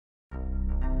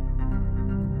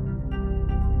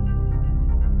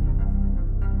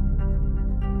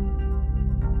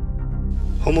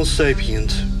Homo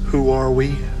Sapiens, who are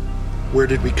we? Where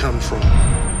did we come from?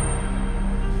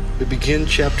 We begin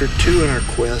Chapter 2 in our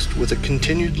quest with a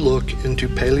continued look into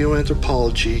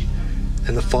paleoanthropology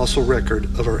and the fossil record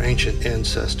of our ancient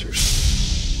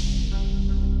ancestors.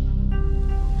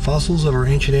 Fossils of our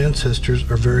ancient ancestors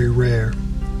are very rare.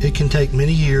 It can take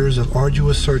many years of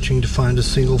arduous searching to find a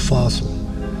single fossil.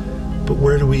 But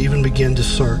where do we even begin to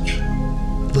search?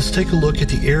 Let's take a look at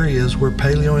the areas where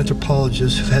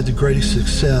paleoanthropologists have had the greatest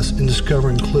success in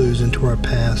discovering clues into our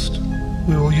past.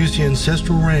 We will use the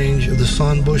ancestral range of the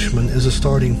San Bushmen as a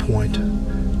starting point.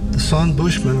 The San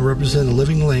Bushmen represent a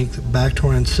living link back to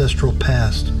our ancestral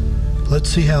past. Let's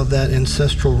see how that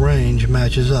ancestral range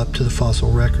matches up to the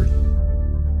fossil record.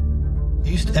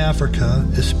 East Africa,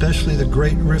 especially the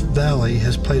Great Rift Valley,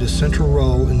 has played a central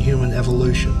role in human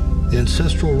evolution. The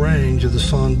ancestral range of the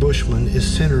San Bushmen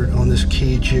is centered on this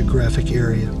key geographic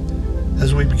area.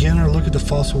 As we begin our look at the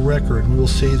fossil record, we will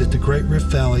see that the Great Rift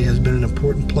Valley has been an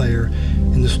important player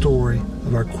in the story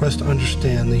of our quest to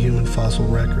understand the human fossil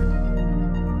record.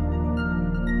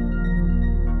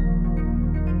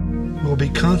 We will be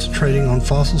concentrating on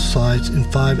fossil sites in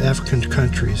 5 African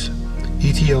countries: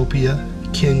 Ethiopia,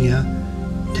 Kenya,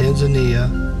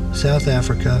 Tanzania, South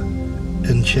Africa,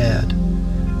 and Chad.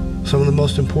 Some of the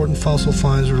most important fossil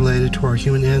finds related to our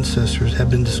human ancestors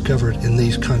have been discovered in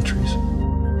these countries.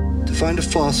 To find a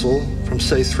fossil from,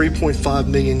 say, 3.5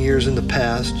 million years in the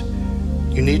past,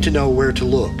 you need to know where to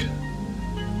look.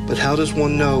 But how does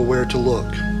one know where to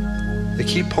look? A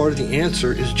key part of the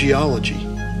answer is geology.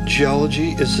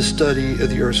 Geology is the study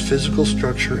of the Earth's physical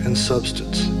structure and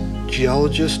substance.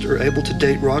 Geologists are able to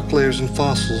date rock layers and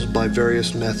fossils by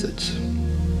various methods.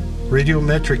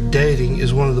 Radiometric dating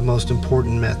is one of the most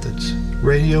important methods.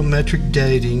 Radiometric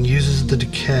dating uses the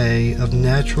decay of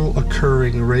natural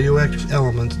occurring radioactive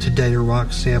elements to date a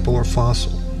rock sample or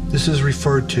fossil. This is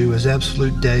referred to as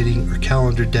absolute dating or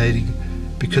calendar dating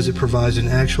because it provides an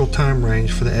actual time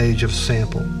range for the age of a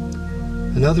sample.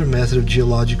 Another method of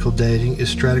geological dating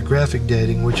is stratigraphic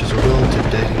dating, which is a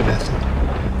relative dating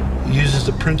method. It uses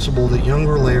the principle that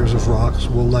younger layers of rocks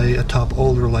will lay atop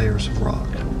older layers of rock.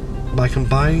 By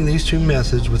combining these two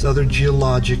methods with other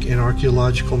geologic and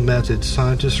archaeological methods,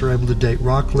 scientists are able to date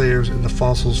rock layers and the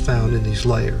fossils found in these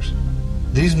layers.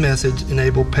 These methods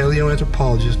enable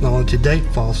paleoanthropologists not only to date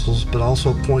fossils, but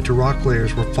also point to rock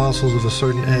layers where fossils of a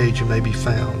certain age may be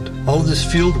found. All of this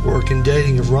field work and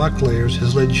dating of rock layers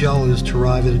has led geologists to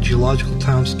arrive at a geological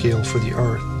timescale for the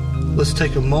Earth. Let's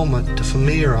take a moment to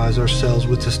familiarize ourselves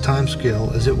with this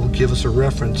timescale, as it will give us a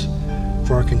reference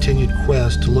for our continued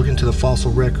quest to look into the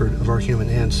fossil record of our human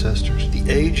ancestors.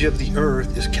 The age of the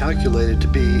Earth is calculated to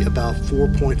be about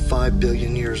 4.5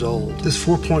 billion years old. This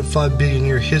 4.5 billion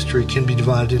year history can be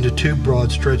divided into 2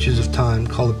 broad stretches of time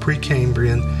called the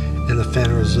Precambrian and the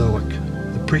Phanerozoic.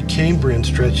 The Precambrian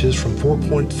stretches from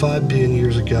 4.5 billion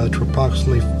years ago to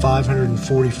approximately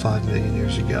 545 million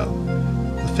years ago.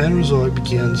 The Phanerozoic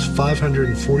begins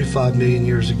 545 million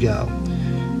years ago.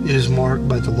 It is marked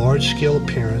by the large-scale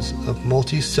appearance of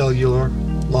multicellular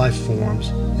life forms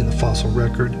in the fossil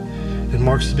record and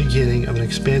marks the beginning of an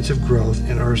expansive growth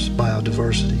in Earth's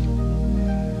biodiversity.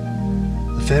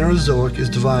 The Phanerozoic is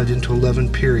divided into 11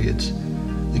 periods: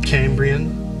 the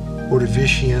Cambrian,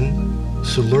 Ordovician,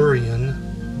 Silurian,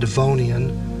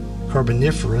 Devonian,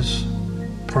 Carboniferous,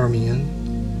 Permian,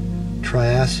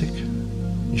 Triassic,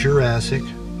 Jurassic,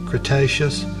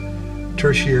 Cretaceous,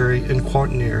 Tertiary, and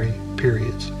Quaternary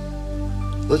periods.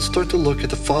 Let's start to look at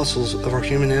the fossils of our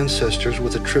human ancestors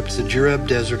with a trip to the Jurab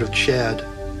Desert of Chad,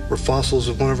 where fossils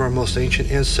of one of our most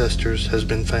ancient ancestors has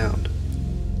been found.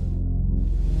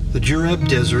 The Jurab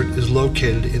Desert is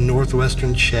located in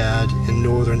northwestern Chad in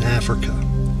northern Africa.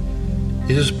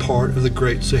 It is part of the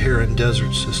Great Saharan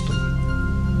Desert System.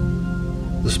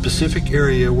 The specific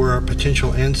area where our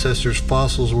potential ancestors'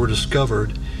 fossils were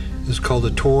discovered is called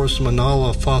the Taurus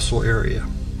Manala Fossil Area.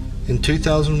 In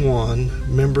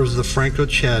 2001, members of the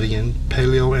Franco-Chadian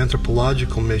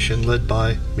Paleoanthropological Mission led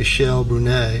by Michel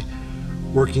Brunet,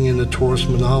 working in the Taurus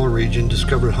Manala region,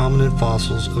 discovered hominin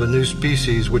fossils of a new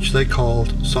species which they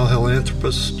called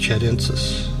Sahelanthropus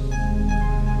chadensis.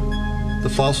 The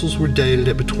fossils were dated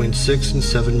at between 6 and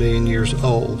 7 million years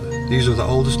old. These are the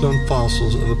oldest known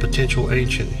fossils of a potential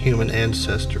ancient human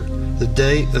ancestor. The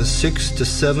date of 6 to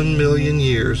 7 million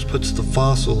years puts the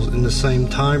fossils in the same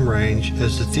time range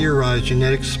as the theorized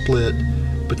genetic split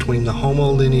between the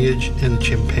Homo lineage and the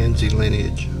chimpanzee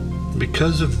lineage.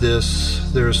 Because of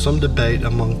this, there is some debate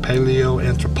among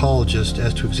paleoanthropologists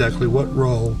as to exactly what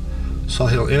role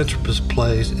Sahelanthropus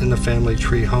plays in the family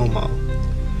tree Homo.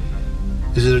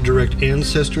 Is it a direct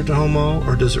ancestor to Homo,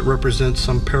 or does it represent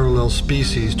some parallel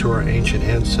species to our ancient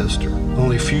ancestor?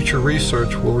 Only future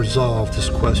research will resolve this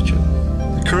question.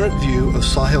 The current view of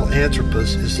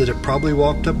Sahelanthropus is that it probably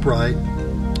walked upright,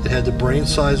 it had the brain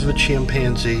size of a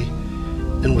chimpanzee,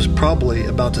 and was probably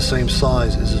about the same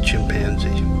size as a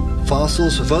chimpanzee.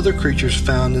 Fossils of other creatures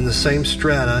found in the same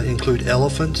strata include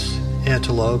elephants,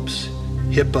 antelopes,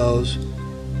 hippos,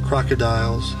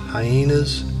 crocodiles,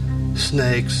 hyenas,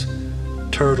 snakes,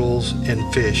 turtles,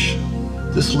 and fish.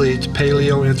 This leads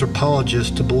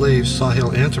paleoanthropologists to believe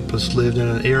Sahelanthropus lived in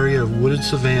an area of wooded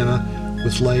savanna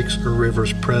with lakes or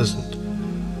rivers present.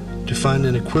 To find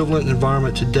an equivalent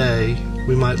environment today,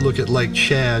 we might look at Lake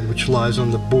Chad, which lies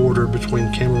on the border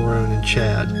between Cameroon and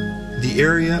Chad. The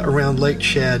area around Lake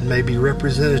Chad may be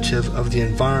representative of the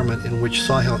environment in which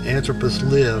Sahelanthropus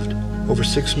lived over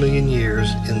 6 million years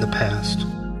in the past.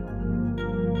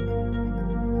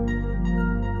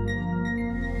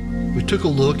 We took a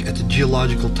look at the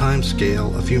geological time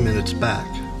scale a few minutes back.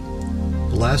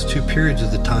 The last two periods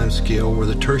of the time scale were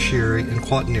the Tertiary and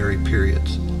Quaternary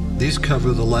periods. These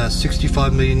cover the last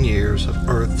 65 million years of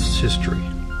Earth's history.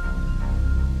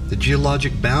 The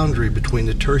geologic boundary between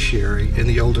the Tertiary and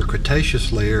the older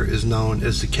Cretaceous layer is known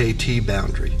as the KT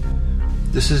boundary.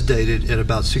 This is dated at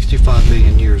about 65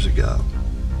 million years ago.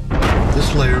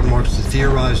 This layer marks the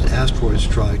theorized asteroid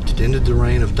strike that ended the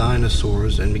reign of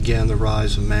dinosaurs and began the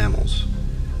rise of mammals.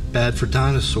 Bad for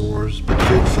dinosaurs, but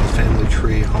good for the family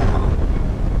tree Homo.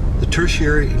 The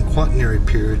Tertiary and Quaternary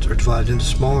periods are divided into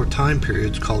smaller time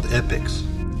periods called epochs.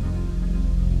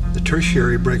 The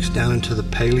Tertiary breaks down into the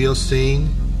Paleocene,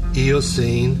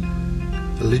 Eocene,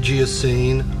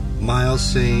 Oligocene,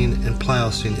 Miocene, and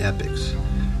Pliocene epochs.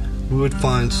 We would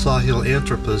find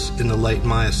Sahelanthropus in the late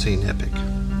Miocene epoch.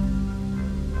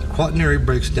 Quaternary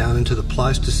breaks down into the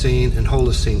Pleistocene and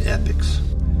Holocene epochs.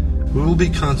 We will be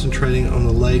concentrating on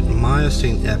the late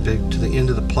Miocene epoch to the end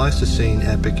of the Pleistocene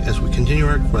epoch as we continue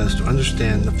our quest to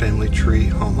understand the family tree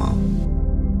Homo.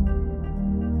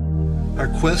 Our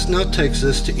quest now takes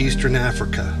us to Eastern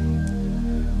Africa.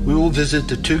 We will visit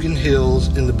the Tugen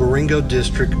Hills in the Baringo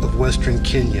district of western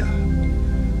Kenya.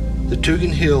 The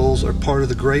Tugen Hills are part of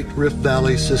the Great Rift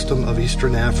Valley system of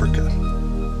Eastern Africa.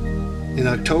 In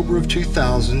October of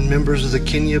 2000, members of the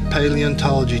Kenya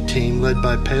paleontology team led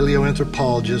by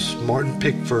paleoanthropologists Martin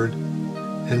Pickford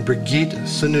and Brigitte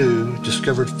Sanu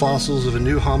discovered fossils of a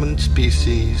new hominid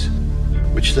species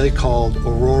which they called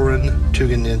Auroran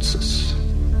tugenensis.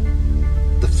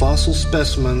 The fossil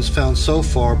specimens found so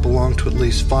far belong to at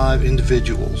least 5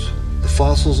 individuals. The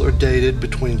fossils are dated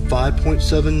between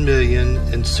 5.7 million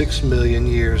and 6 million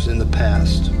years in the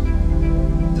past.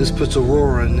 This puts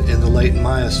Auroran in the late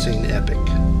Miocene epoch.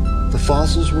 The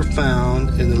fossils were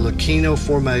found in the Lacino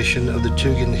Formation of the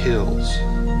Tugen Hills.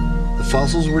 The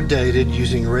fossils were dated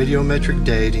using radiometric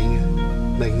dating,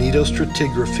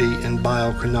 magnetostratigraphy, and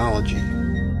biochronology.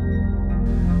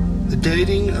 The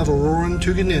dating of Auroran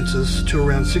tugenensis to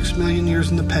around 6 million years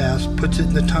in the past puts it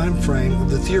in the time frame of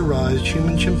the theorized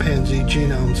human-chimpanzee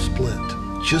genome split.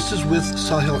 Just as with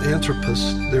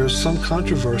Sahelanthropus, there is some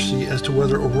controversy as to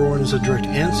whether Auroran is a direct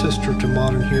ancestor to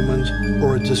modern humans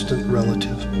or a distant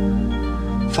relative.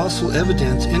 Fossil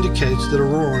evidence indicates that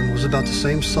Auroran was about the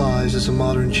same size as a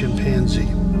modern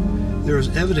chimpanzee. There is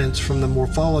evidence from the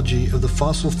morphology of the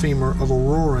fossil femur of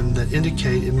Auroran that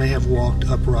indicate it may have walked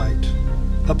upright.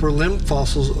 Upper limb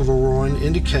fossils of Auroran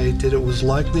indicate that it was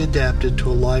likely adapted to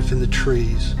a life in the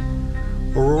trees.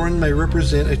 Auroran may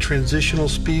represent a transitional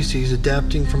species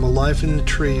adapting from a life in the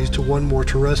trees to one more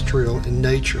terrestrial in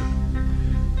nature.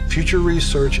 Future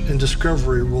research and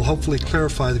discovery will hopefully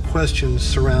clarify the questions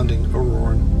surrounding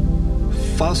Auroran.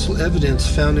 Fossil evidence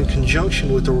found in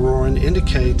conjunction with Auroran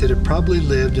indicate that it probably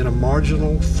lived in a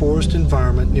marginal forest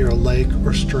environment near a lake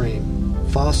or stream.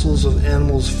 Fossils of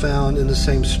animals found in the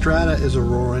same strata as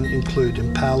Auroran include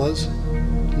impalas,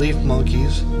 leaf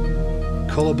monkeys,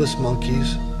 colobus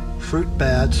monkeys, fruit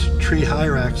bats, tree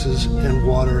hyraxes, and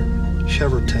water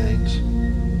chevrotains.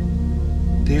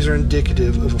 These are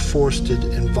indicative of a forested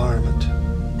environment.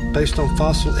 Based on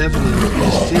fossil evidence, it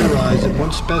is theorized that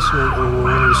one specimen of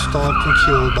Auroran was stalked and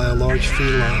killed by a large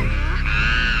feline.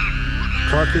 The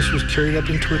carcass was carried up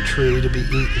into a tree to be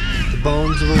eaten. The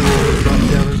bones of Auroran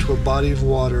dropped down into a body of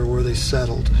water where they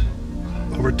settled.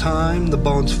 Over time, the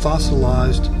bones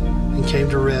fossilized and came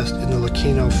to rest in the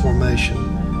Lacino Formation,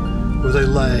 where they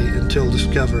lay until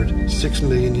discovered 6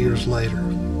 million years later.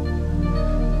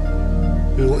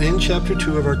 We will end Chapter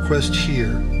 2 of our quest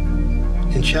here.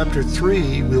 In Chapter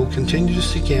 3, we will continue to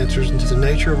seek answers into the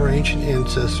nature of our ancient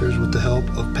ancestors with the help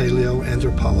of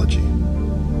paleoanthropology.